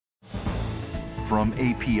From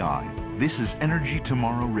API, this is Energy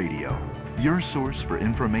Tomorrow Radio, your source for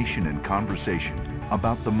information and conversation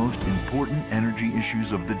about the most important energy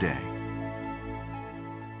issues of the day.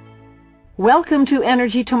 Welcome to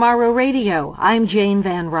Energy Tomorrow Radio. I'm Jane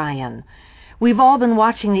Van Ryan. We've all been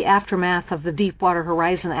watching the aftermath of the Deepwater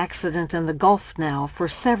Horizon accident in the Gulf now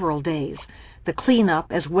for several days. The cleanup,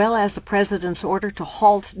 as well as the President's order to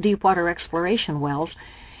halt deepwater exploration wells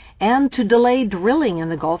and to delay drilling in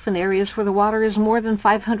the Gulf in areas where the water is more than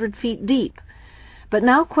 500 feet deep. But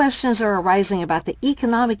now questions are arising about the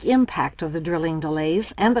economic impact of the drilling delays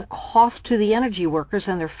and the cost to the energy workers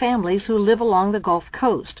and their families who live along the Gulf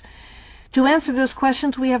Coast. To answer those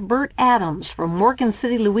questions, we have Burt Adams from Morgan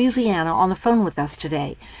City, Louisiana, on the phone with us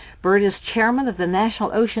today. Burt is chairman of the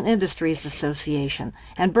National Ocean Industries Association.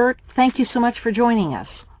 And Burt, thank you so much for joining us.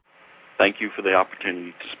 Thank you for the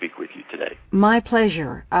opportunity to speak with you today. My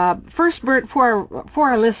pleasure. First, Burt, for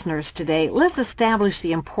our listeners today, let's establish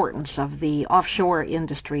the importance of the offshore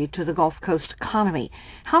industry to the Gulf Coast economy.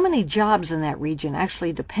 How many jobs in that region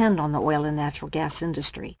actually depend on the oil and natural gas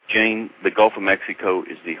industry? Jane, the Gulf of Mexico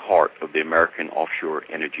is the heart of the American offshore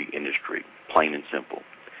energy industry, plain and simple.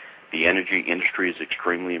 The energy industry is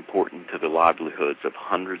extremely important to the livelihoods of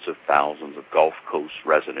hundreds of thousands of Gulf Coast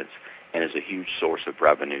residents and is a huge source of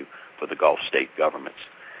revenue for the Gulf state governments.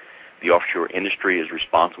 The offshore industry is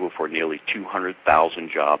responsible for nearly 200,000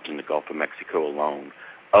 jobs in the Gulf of Mexico alone.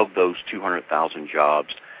 Of those 200,000 jobs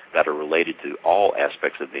that are related to all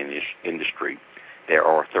aspects of the industry, there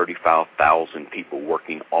are 35,000 people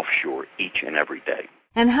working offshore each and every day.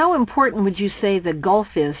 And how important would you say the Gulf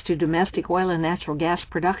is to domestic oil and natural gas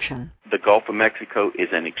production? The Gulf of Mexico is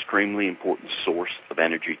an extremely important source of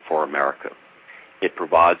energy for America. It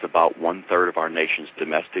provides about one-third of our nation's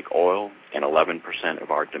domestic oil and 11%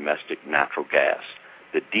 of our domestic natural gas.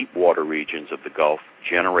 The deep water regions of the Gulf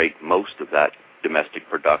generate most of that domestic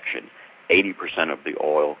production, 80% of the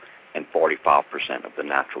oil and 45% of the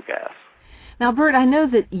natural gas. Now, Burt, I know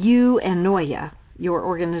that you and NOIA, your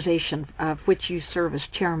organization of which you serve as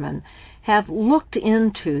chairman, have looked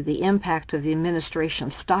into the impact of the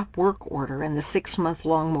administration's stop work order and the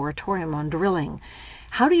 6-month-long moratorium on drilling.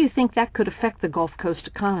 How do you think that could affect the Gulf Coast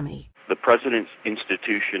economy? The President's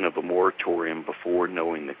institution of a moratorium before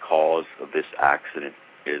knowing the cause of this accident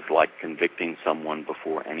is like convicting someone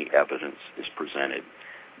before any evidence is presented.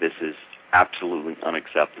 This is absolutely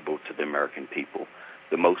unacceptable to the American people.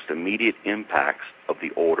 The most immediate impacts of the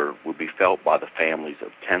order will be felt by the families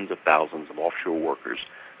of tens of thousands of offshore workers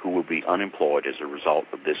who will be unemployed as a result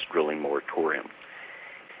of this drilling moratorium.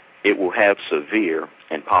 It will have severe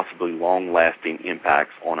and possibly long-lasting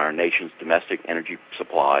impacts on our nation's domestic energy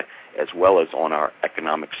supply as well as on our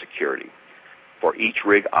economic security. For each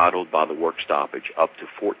rig idled by the work stoppage, up to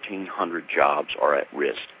 1,400 jobs are at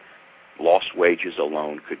risk. Lost wages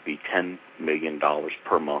alone could be $10 million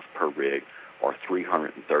per month per rig, or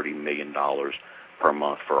 $330 million per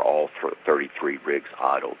month for all 33 rigs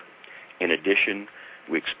idled. In addition,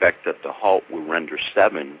 we expect that the halt will render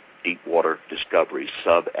 7 deepwater discoveries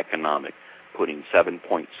sub-economic, putting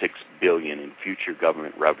 $7.6 billion in future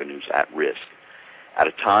government revenues at risk. At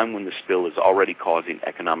a time when the spill is already causing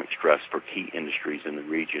economic stress for key industries in the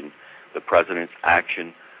region, the President's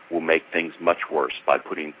action will make things much worse by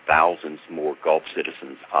putting thousands more Gulf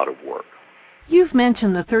citizens out of work. You've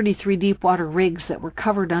mentioned the 33 deepwater rigs that were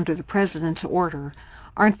covered under the President's order.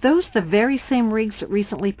 Aren't those the very same rigs that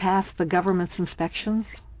recently passed the government's inspections?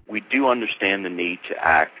 We do understand the need to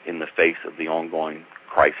act in the face of the ongoing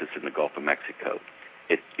crisis in the Gulf of Mexico.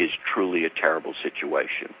 It is truly a terrible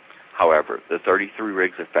situation. However, the 33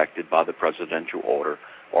 rigs affected by the presidential order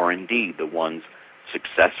are indeed the ones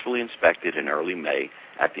successfully inspected in early May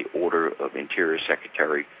at the order of Interior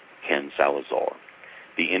Secretary Ken Salazar.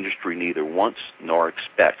 The industry neither wants nor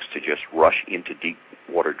expects to just rush into deep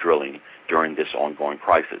water drilling during this ongoing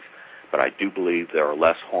crisis, but I do believe there are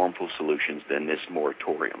less harmful solutions than this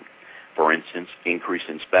moratorium. For instance, increased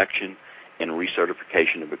inspection and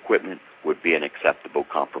recertification of equipment would be an acceptable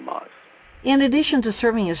compromise. In addition to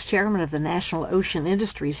serving as chairman of the National Ocean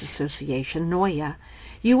Industries Association, NOIA,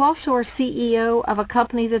 you also are CEO of a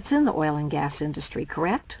company that's in the oil and gas industry,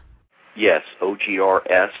 correct? Yes,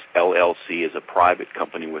 OGRS LLC is a private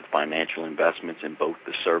company with financial investments in both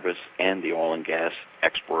the service and the oil and gas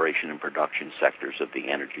exploration and production sectors of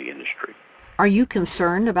the energy industry. Are you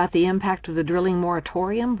concerned about the impact of the drilling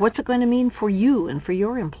moratorium? What's it going to mean for you and for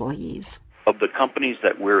your employees? Of the companies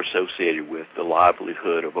that we're associated with, the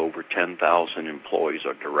livelihood of over 10,000 employees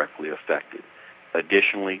are directly affected.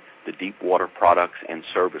 Additionally, the deepwater products and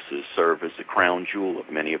services serve as the crown jewel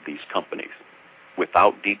of many of these companies.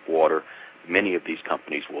 Without deep water, many of these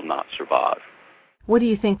companies will not survive. What do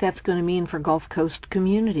you think that's going to mean for Gulf Coast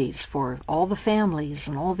communities, for all the families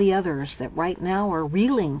and all the others that right now are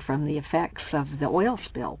reeling from the effects of the oil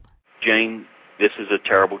spill? Jane, this is a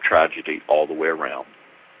terrible tragedy all the way around.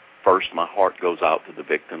 First, my heart goes out to the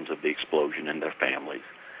victims of the explosion and their families.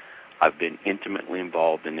 I've been intimately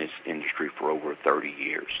involved in this industry for over 30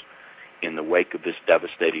 years. In the wake of this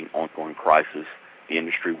devastating ongoing crisis, the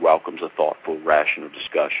industry welcomes a thoughtful, rational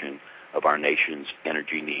discussion of our nation's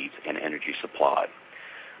energy needs and energy supply.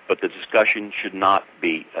 But the discussion should not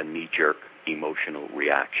be a knee-jerk emotional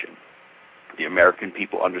reaction. The American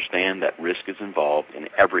people understand that risk is involved in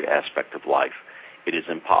every aspect of life. It is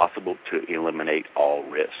impossible to eliminate all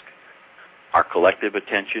risk. Our collective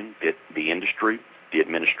attention, the industry, the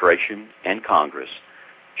administration, and Congress,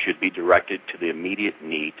 should be directed to the immediate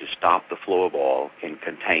need to stop the flow of oil and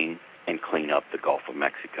contain and clean up the Gulf of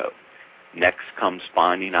Mexico. Next comes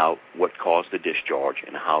finding out what caused the discharge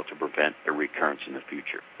and how to prevent a recurrence in the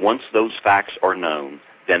future. Once those facts are known,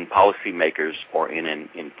 then policymakers are in an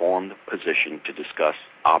informed position to discuss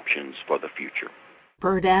options for the future.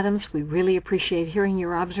 Burt Adams, we really appreciate hearing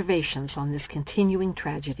your observations on this continuing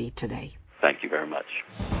tragedy today. Thank you very much.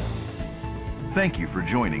 Thank you for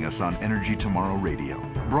joining us on Energy Tomorrow Radio,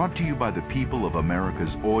 brought to you by the people of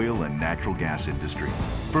America's oil and natural gas industry.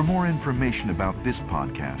 For more information about this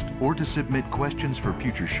podcast or to submit questions for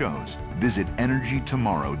future shows, visit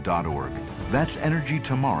energytomorrow.org. That's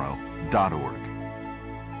energytomorrow.org.